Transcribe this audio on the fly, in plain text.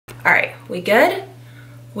All right, we good?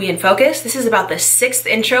 We in focus? This is about the 6th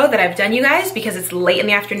intro that I've done, you guys, because it's late in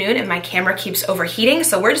the afternoon and my camera keeps overheating,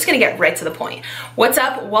 so we're just gonna get right to the point. What's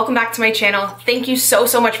up? Welcome back to my channel. Thank you so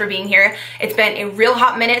much for being here. It's been a real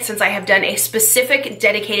hot minute since I have done a specific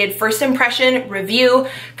dedicated first impression review,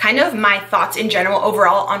 kind of my thoughts in general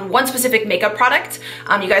overall on one specific makeup product.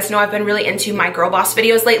 You guys know I've been really into my girl boss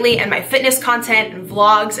videos lately and my fitness content and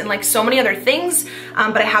vlogs and like so many other things,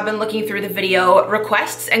 but I have been looking through the video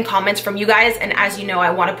requests and comments from you guys, and as you know,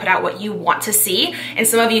 I want to put out what you want to see, and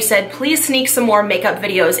some of you said please sneak some more makeup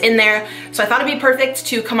videos in there, so I thought it'd be perfect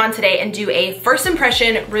to come on today and do a first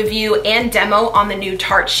impression review and demo on the new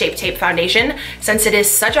Tarte Shape Tape foundation. Since it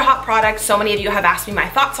is such a hot product, so many of you have asked me my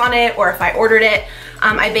thoughts on it or if I ordered it.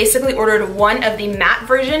 I basically ordered one of the matte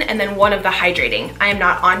version and then one of the hydrating. I am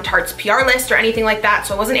not on Tarte's PR list or anything like that,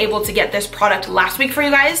 so I wasn't able to get this product last week for you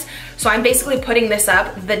guys. So I'm basically putting this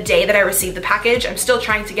up the day that I received the package. I'm still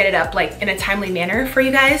trying to get it up like in a timely manner for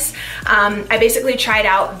you guys. I basically tried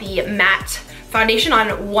out the matte foundation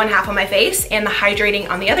on one half of my face and the hydrating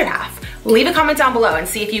on the other half. Leave a comment down below and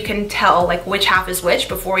see if you can tell like which half is which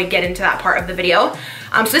before we get into that part of the video.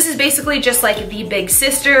 So this is basically just like the big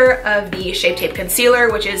sister of the Shape Tape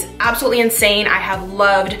Concealer, which is absolutely insane. I have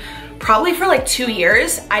loved probably for like 2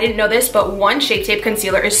 years. I didn't know this, but one Shape Tape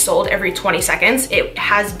concealer is sold every 20 seconds. It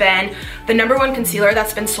has been the #1 concealer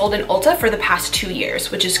that's been sold in Ulta for the past 2 years,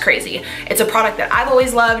 which is crazy. It's a product that I've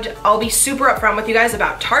always loved. I'll be super upfront with you guys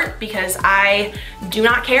about Tarte because I do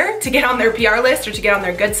not care to get on their PR list or to get on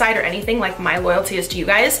their good side or anything. Like, my loyalty is to you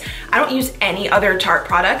guys. I don't use any other Tarte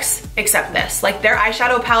products except this. Like their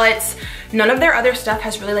eyeshadow palettes, none of their other stuff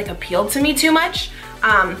has really like appealed to me too much.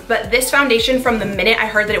 But this foundation, from the minute I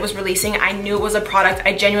heard that it was releasing, I knew it was a product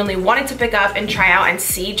I genuinely wanted to pick up and try out and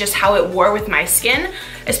see just how it wore with my skin,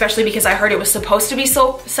 especially because I heard it was supposed to be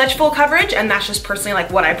such full coverage, and that's just personally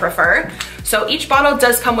like what I prefer. So each bottle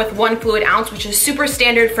does come with 1 fluid ounce, which is super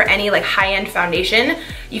standard for any like high-end foundation.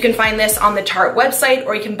 You can find this on the Tarte website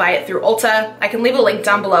or you can buy it through Ulta. I can leave a link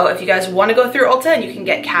down below if you guys want to go through Ulta and you can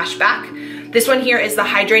get cash back. This one here is the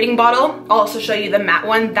hydrating bottle. I'll also show you the matte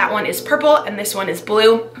one. That one is purple and this one is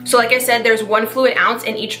blue. So like I said, there's 1 fluid ounce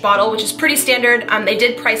in each bottle, which is pretty standard. They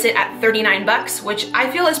did price it at 39 bucks, which I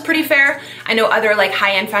feel is pretty fair. I know other like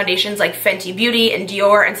high-end foundations like Fenty Beauty and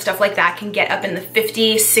Dior and stuff like that can get up in the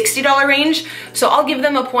 $50, $60 range. So I'll give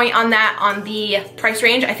them a point on that on the price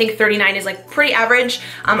range. I think 39 is like pretty average.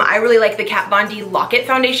 I really like the Kat Von D Lock-It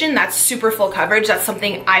foundation. That's super full coverage. That's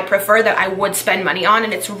something I prefer, that I would spend money on,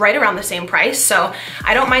 and it's right around the same price. So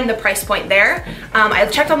I don't mind the price point there. I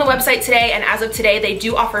checked on the website today, and as of today, they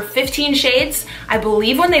do offer 15 shades. I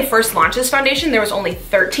believe when they first launched this foundation, there was only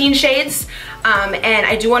 13 shades. And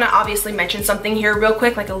I do want to obviously mention something here real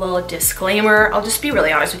quick, like a little disclaimer. I'll just be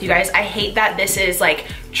really honest with you guys. I hate that this is like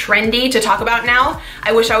trendy to talk about now.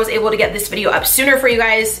 I wish I was able to get this video up sooner for you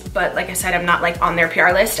guys, but like I said, I'm not like on their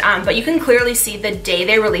PR list. But you can clearly see the day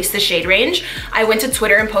they released the shade range, I went to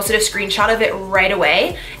Twitter and posted a screenshot of it right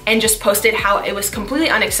away and just posted how it was completely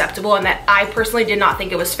unacceptable and that I personally did not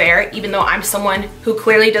think it was fair. Even though I'm someone who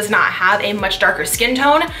clearly does not have a much darker skin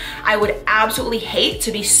tone, I would absolutely hate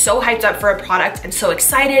to be so hyped up for a product and so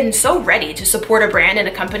excited and so ready to support a brand and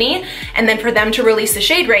a company, and then for them to release the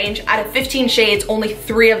shade range, out of 15 shades, only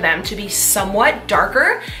 3 of them to be somewhat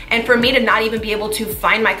darker, and for me to not even be able to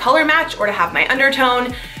find my color match or to have my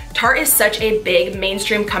undertone. Tarte is such a big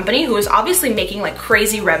mainstream company who is obviously making like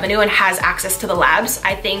crazy revenue and has access to the labs.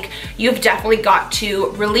 I think you've definitely got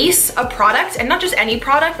to release a product, and not just any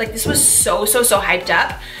product. Like, this was so hyped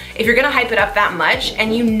up. If you're gonna hype it up that much,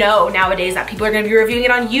 and you know nowadays that people are gonna be reviewing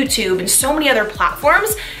it on YouTube and so many other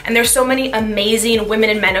platforms, and there's so many amazing women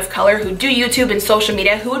and men of color who do YouTube and social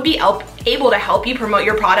media who would be able to help you promote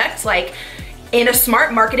your product, like, in a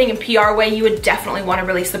smart marketing and PR way, you would definitely want to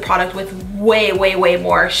release the product with way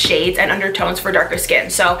more shades and undertones for darker skin.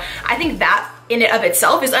 So I think that in and of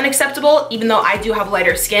itself is unacceptable. Even though I do have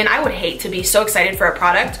lighter skin, I would hate to be so excited for a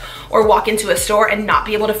product or walk into a store and not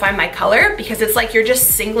be able to find my color, because it's like you're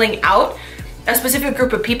just singling out a specific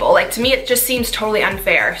group of people. Like, to me, it just seems totally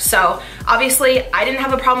unfair. So obviously I didn't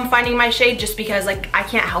have a problem finding my shade, just because like I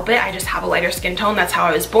can't help it. I just have a lighter skin tone. That's how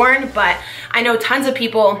I was born. But I know tons of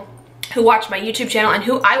people who watch my YouTube channel and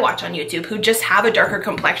who I watch on YouTube who just have a darker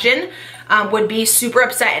complexion would be super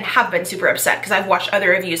upset and have been super upset because I've watched other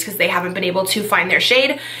reviews because they haven't been able to find their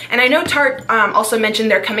shade. And I know Tarte also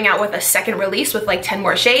mentioned they're coming out with a second release with like 10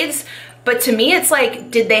 more shades. But to me, it's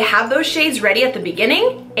like, did they have those shades ready at the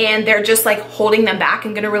beginning and they're just like holding them back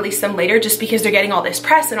and gonna release them later just because they're getting all this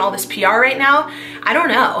press and all this PR right now? I don't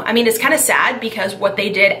know. I mean, it's kind of sad because what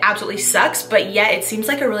they did absolutely sucks, but yet it seems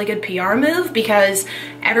like a really good PR move because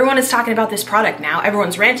everyone is talking about this product now.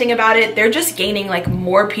 Everyone's ranting about it. They're just gaining like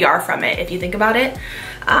more PR from it if you think about it.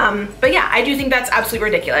 But yeah, I do think that's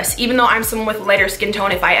absolutely ridiculous. Even though I'm someone with lighter skin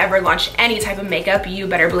tone, if I ever launch any type of makeup, you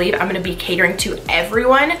better believe I'm gonna be catering to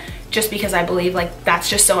everyone, just because I believe like that's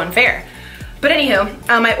just so unfair. But anywho,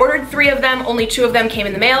 I ordered 3 of them, only 2 of them came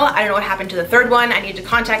in the mail. I don't know what happened to the 3rd one. I need to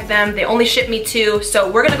contact them. They only shipped me 2, so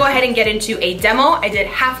we're gonna go ahead and get into a demo. I did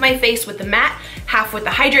half my face with the matte, half with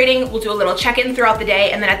the hydrating. We'll do a little check-in throughout the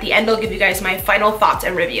day, and then at the end, I'll give you guys my final thoughts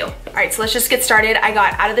and review. All right, so let's just get started. I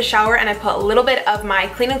got out of the shower and I put a little bit of my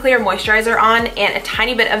Clean and Clear moisturizer on and a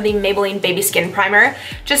tiny bit of the Maybelline Baby Skin Primer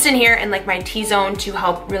just in here and like my T-zone to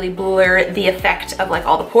help really blur the effect of like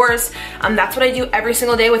all the pores. That's what I do every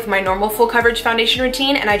single day with my normal full coverage foundation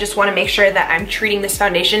routine, and I just wanna make sure that I'm treating this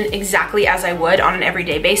foundation exactly as I would on an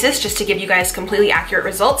everyday basis just to give you guys completely accurate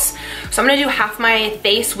results. So I'm gonna do half my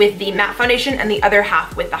face with the matte foundation and the other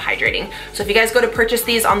half with the hydrating. So if you guys go to purchase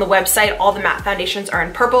these on the website, all the matte foundations are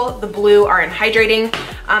in purple, the blue are in hydrating.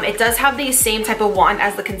 It does have the same type of wand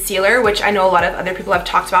as the concealer, which I know a lot of other people have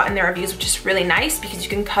talked about in their reviews, which is really nice because you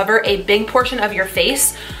can cover a big portion of your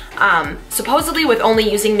face, supposedly with only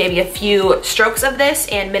using maybe a few strokes of this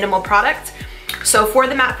and minimal product. So for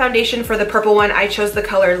the matte foundation, for the purple one, I chose the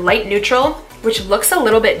color Light Neutral, which looks a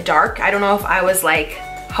little bit dark. I don't know if I was like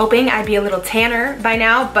hoping I'd be a little tanner by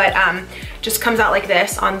now, but just comes out like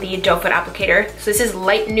this on the doe foot applicator. So this is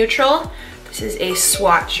Light Neutral. This is a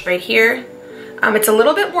swatch right here. It's a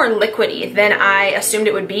little bit more liquidy than I assumed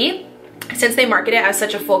it would be. Since they market it as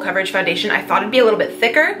such a full coverage foundation, I thought it'd be a little bit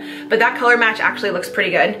thicker, but that color match actually looks pretty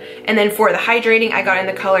good. And then for the hydrating, I got in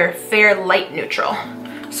the color Fair Light Neutral.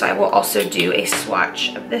 So I will also do a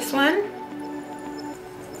swatch of this one.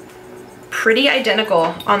 Pretty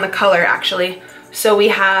identical on the color actually. So we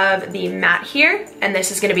have the matte here, and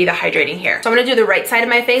this is gonna be the hydrating here. So I'm gonna do the right side of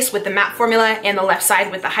my face with the matte formula and the left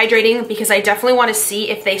side with the hydrating because I definitely wanna see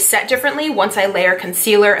if they set differently once I layer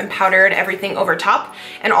concealer and powder and everything over top.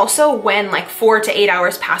 And also when like 4 to 8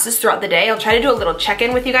 hours passes throughout the day, I'll try to do a little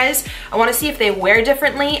check-in with you guys. I wanna see if they wear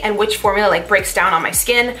differently and which formula like breaks down on my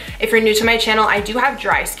skin. If you're new to my channel, I do have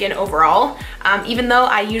dry skin overall. Even though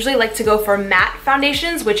I usually like to go for matte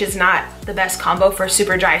foundations, which is not the best combo for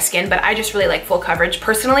super dry skin, but I just really like full coverage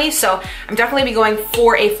personally, so I'm definitely be going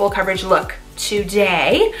for a full coverage look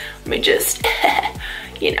today. Let me just,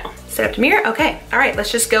 you know, set up the mirror. Okay, all right,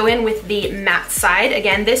 let's just go in with the matte side.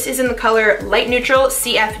 Again, this is in the color Light Neutral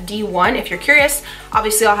CFD1 if you're curious.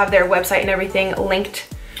 Obviously, I'll have their website and everything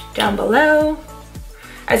linked down below.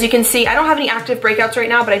 As you can see, I don't have any active breakouts right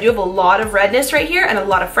now, but I do have a lot of redness right here and a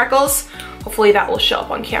lot of freckles. Hopefully that will show up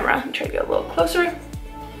on camera. I'm trying to get a little closer.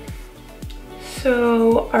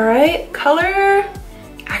 So, all right, color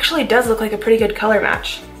actually does look like a pretty good color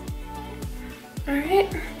match. All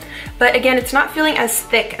right, but again, it's not feeling as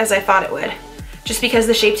thick as I thought it would. Just because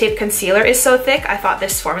the Shape Tape concealer is so thick, I thought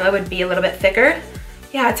this formula would be a little bit thicker.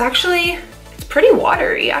 Yeah, it's pretty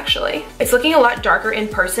watery actually. It's looking a lot darker in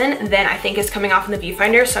person than I think is coming off in the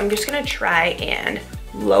viewfinder, so I'm just gonna try and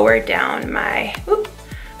lower down my,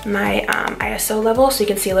 ISO level so you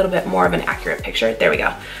can see a little bit more of an accurate picture. There we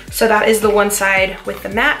go. So that is the one side with the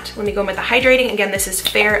matte. Let me go in with the hydrating. Again, this is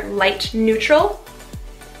Fair Light Neutral.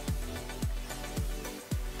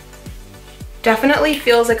 Definitely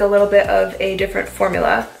feels like a little bit of a different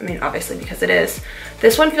formula. I mean, obviously because it is.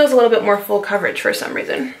 This one feels a little bit more full coverage for some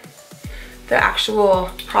reason. The actual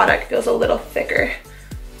product feels a little thicker.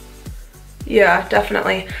 Yeah,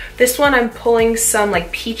 definitely. This one I'm pulling some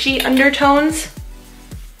like peachy undertones.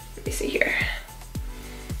 Let me see here.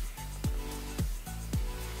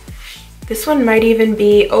 This one might even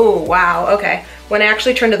be, oh wow, okay. When I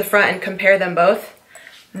actually turn to the front and compare them both,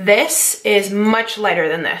 this is much lighter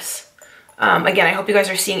than this. Again, I hope you guys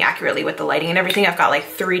are seeing accurately with the lighting and everything. I've got like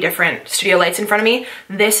 3 different studio lights in front of me.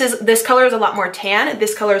 This color is a lot more tan.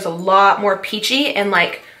 This color is a lot more peachy and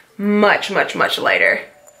like much lighter.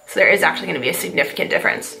 So there is actually gonna be a significant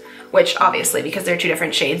difference, which obviously because they're 2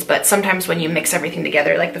 different shades, but sometimes when you mix everything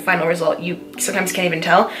together, like the final result, you sometimes can't even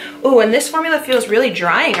tell. Oh, and this formula feels really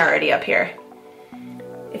drying already up here.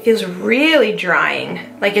 It feels really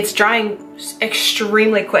drying. Like it's drying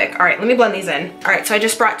extremely quick. All right, let me blend these in. All right, so I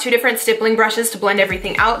just brought 2 different stippling brushes to blend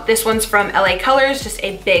everything out. This one's from LA Colors, just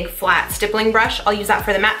a big flat stippling brush. I'll use that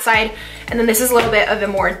for the matte side. And then this is a little bit of a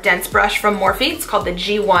more dense brush from Morphe. It's called the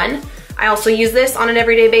G1. I also use this on an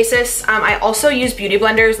everyday basis. I also use beauty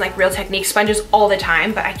blenders, like Real Technique sponges all the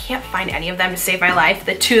time, but I can't find any of them to save my life.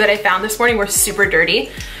 The two that I found this morning were super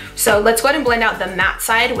dirty. So let's go ahead and blend out the matte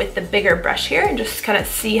side with the bigger brush here and just kind of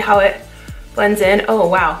see how it blends in. Oh,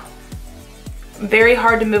 wow. Very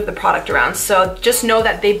hard to move the product around. So just know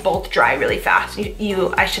that they both dry really fast.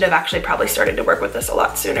 I should have actually probably started to work with this a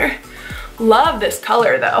lot sooner. Love this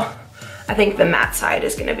color though. I think the matte side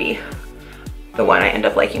is gonna be the one I end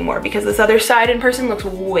up liking more because this other side in person looks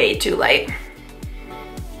way too light.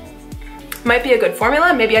 Might be a good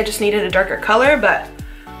formula. Maybe I just needed a darker color, but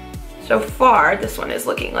so far this one is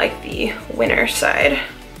looking like the winner side.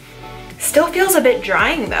 Still feels a bit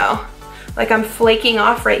drying though. Like I'm flaking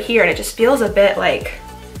off right here and it just feels a bit like,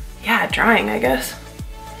 yeah, drying, I guess.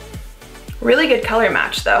 Really good color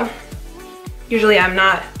match though. Usually I'm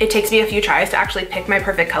not, it takes me a few tries to actually pick my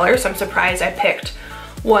perfect color, so I'm surprised I picked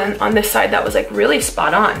one on this side that was like really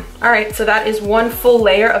spot on. All right, so that is one full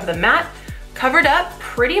layer of the matte. Covered up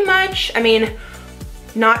pretty much, I mean,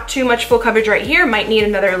 not too much full coverage right here, might need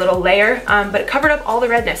another little layer, but it covered up all the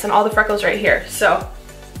redness and all the freckles right here. So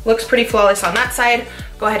looks pretty flawless on that side.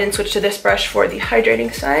 Go ahead and switch to this brush for the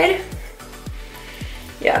hydrating side.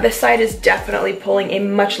 Yeah, this side is definitely pulling a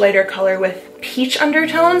much lighter color with peach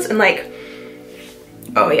undertones and like,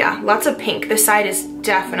 oh yeah, lots of pink. This side is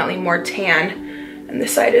definitely more tan and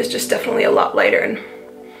this side is just definitely a lot lighter. And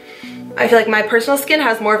I feel like my personal skin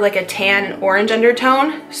has more of like a tan and orange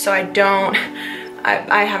undertone, so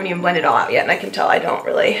I haven't even blended it all out yet and I can tell I'm not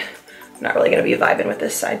really gonna be vibing with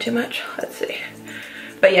this side too much. Let's see.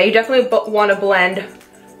 But yeah, you definitely want to blend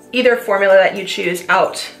either formula that you choose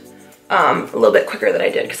out a little bit quicker than I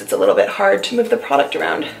did because it's a little bit hard to move the product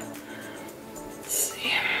around. Let's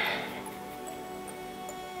see.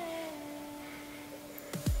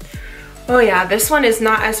 Oh yeah, this one is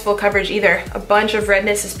not as full coverage either. A bunch of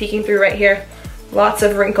redness is peeking through right here. Lots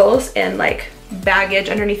of wrinkles and like baggage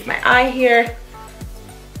underneath my eye here.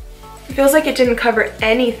 It feels like it didn't cover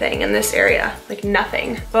anything in this area, like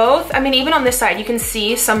nothing. Both, I mean, even on this side, you can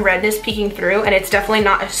see some redness peeking through and it's definitely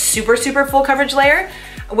not a super full coverage layer,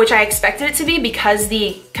 which I expected it to be because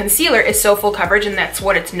the concealer is so full coverage and that's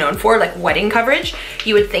what it's known for, like wetting coverage.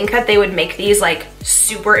 You would think that they would make these like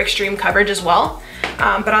super extreme coverage as well.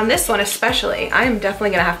 But on this one especially, I'm definitely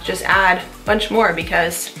gonna have to just add a bunch more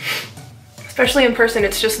because, especially in person,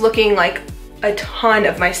 it's just looking like a ton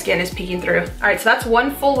of my skin is peeking through. All right, so that's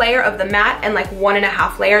one full layer of the matte and like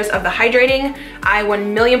 1.5 layers of the hydrating. I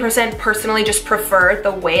 1,000,000% personally just prefer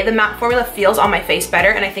the way the matte formula feels on my face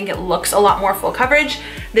better, and I think it looks a lot more full coverage.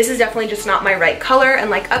 This is definitely just not my right color,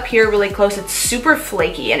 and like up here really close, it's super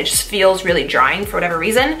flaky and it just feels really drying for whatever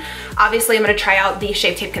reason. Obviously, I'm gonna try out the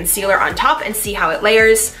Shape Tape Concealer on top and see how it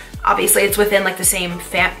layers. Obviously, it's within like the same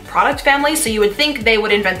product family, so you would think they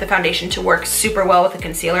would invent the foundation to work super well with the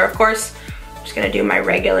concealer, of course. I'm just gonna do my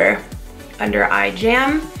regular under eye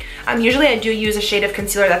jam. Usually I do use a shade of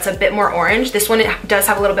concealer that's a bit more orange. This one, it does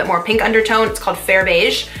have a little bit more pink undertone. It's called Fair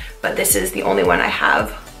Beige, but this is the only one I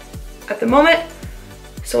have at the moment.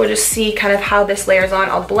 So we'll just see kind of how this layers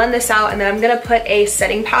on. I'll blend this out and then I'm gonna put a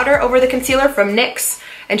setting powder over the concealer from NYX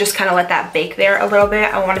and just kind of let that bake there a little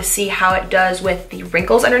bit. I wanna see how it does with the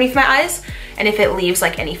wrinkles underneath my eyes and if it leaves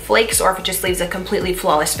like any flakes or if it just leaves a completely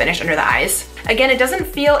flawless finish under the eyes. Again, it doesn't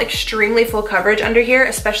feel extremely full coverage under here,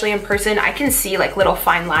 especially in person. I can see like little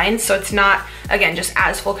fine lines, so it's not, again, just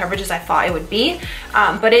as full coverage as I thought it would be.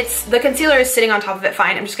 But the concealer is sitting on top of it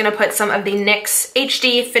fine. I'm just gonna put some of the NYX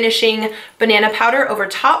HD Finishing Banana Powder over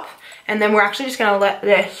top, and then we're actually just gonna let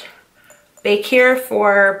this bake here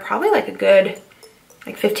for probably like a good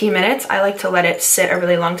like 15 minutes. I like to let it sit a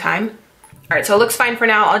really long time. All right, so it looks fine for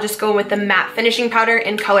now. I'll just go with the matte finishing powder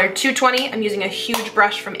in color 220. I'm using a huge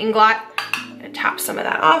brush from Inglot. I'm gonna tap some of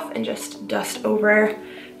that off and just dust over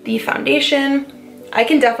the foundation. I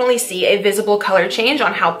can definitely see a visible color change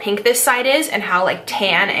on how pink this side is and how like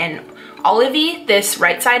tan and olivey this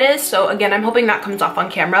right side is. So again, I'm hoping that comes off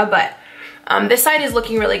on camera, but this side is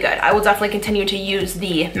looking really good. I will definitely continue to use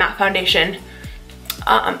the matte foundation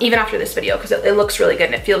even after this video because it looks really good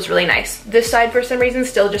and it feels really nice. This side for some reason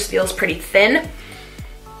still just feels pretty thin.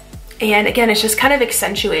 And again, it's just kind of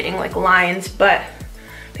accentuating like lines, but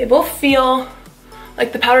they both feel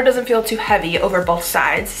like the powder doesn't feel too heavy over both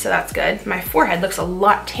sides, so that's good. My forehead looks a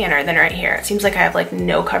lot tanner than right here. It seems like I have like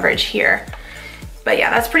no coverage here. But yeah,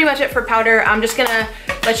 that's pretty much it for powder. I'm just gonna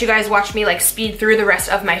let you guys watch me like speed through the rest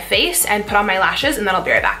of my face and put on my lashes, and then I'll be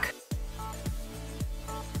right back.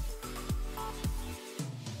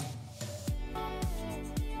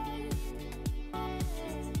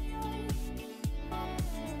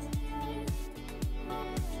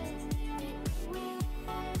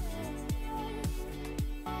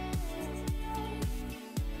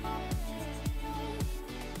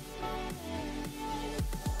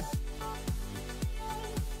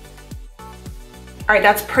 All right,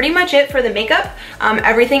 that's pretty much it for the makeup.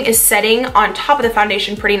 Everything is setting on top of the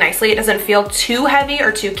foundation pretty nicely. It doesn't feel too heavy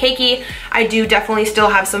or too cakey. I do definitely still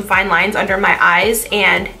have some fine lines under my eyes,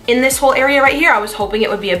 and in this whole area right here, I was hoping it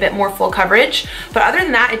would be a bit more full coverage. But other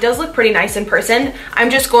than that, it does look pretty nice in person. I'm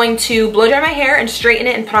just going to blow dry my hair and straighten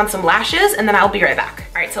it and put on some lashes, and then I'll be right back.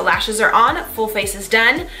 All right, so lashes are on, full face is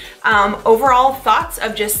done. Overall thoughts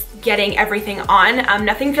of just getting everything on.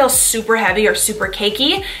 Nothing feels super heavy or super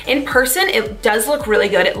cakey. In person, it does look really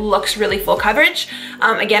good. It looks really full coverage.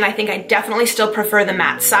 Again, I think I definitely still prefer the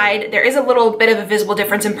matte side. There is a little bit of a visible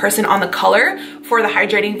difference in person on the color for the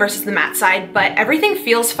hydrating versus the matte side, but everything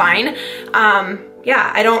feels fine.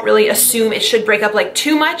 Yeah, I don't really assume it should break up like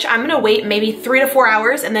too much. I'm gonna wait maybe 3 to 4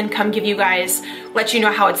 hours and then come give you guys, let you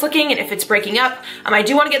know how it's looking and if it's breaking up. I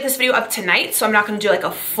do wanna get this video up tonight, so I'm not gonna do like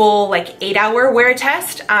a full like 8-hour wear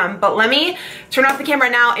test, but let me turn off the camera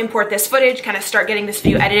now, import this footage, kind of start getting this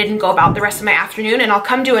video edited and go about the rest of my afternoon, and I'll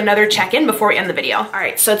come do another check-in before we end the video. All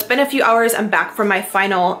right, so it's been a few hours. I'm back from my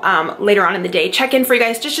final later on in the day check-in for you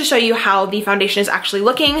guys, just to show you how the foundation is actually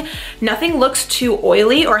looking. Nothing looks too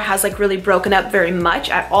oily or has like really broken up very much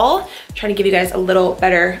at all. I'm trying to give you guys a little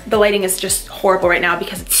better, the lighting is just horrible right now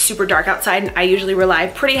because it's super dark outside, and I usually rely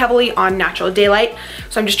pretty heavily on natural daylight,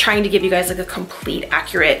 so I'm just trying to give you guys like a complete,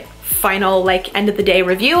 accurate, final like end of the day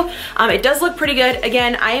review. It does look pretty good.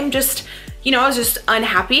 Again, I am just, you know, I was just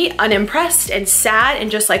unhappy, unimpressed, and sad,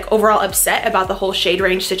 and just like overall upset about the whole shade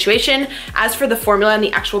range situation. As for the formula and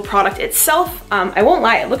the actual product itself, I won't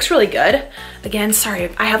lie, it looks really good. Again, sorry,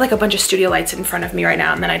 I have like a bunch of studio lights in front of me right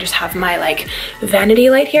now, and then I just have my like vanity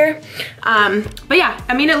light here. But yeah,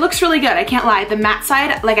 I mean, it looks really good, I can't lie. The matte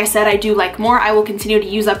side, like I said, I do like more. I will continue to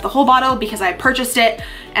use up the whole bottle because I purchased it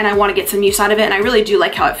and I wanna get some use out of it, and I really do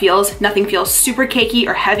like how it feels. Nothing feels super cakey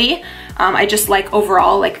or heavy. I just like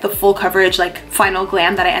overall like the full coverage, like final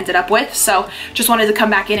glam that I ended up with. So just wanted to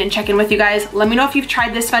come back in and check in with you guys. Let me know if you've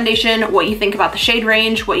tried this foundation, what you think about the shade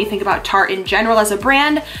range, what you think about Tarte in general as a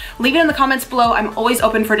brand. Leave it in the comments below. I'm always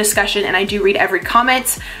open for discussion and I do read every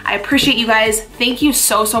comment. I appreciate you guys. Thank you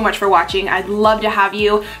so much for watching. I'd love to have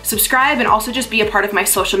you subscribe and also just be a part of my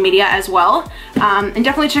social media as well. And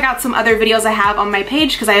definitely check out some other videos I have on my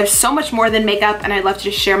page because I have so much more than makeup and I'd love to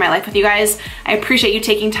just share my life with you guys. I appreciate you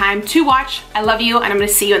taking time to watch. I love you, and I'm gonna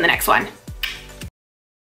see you in the next one.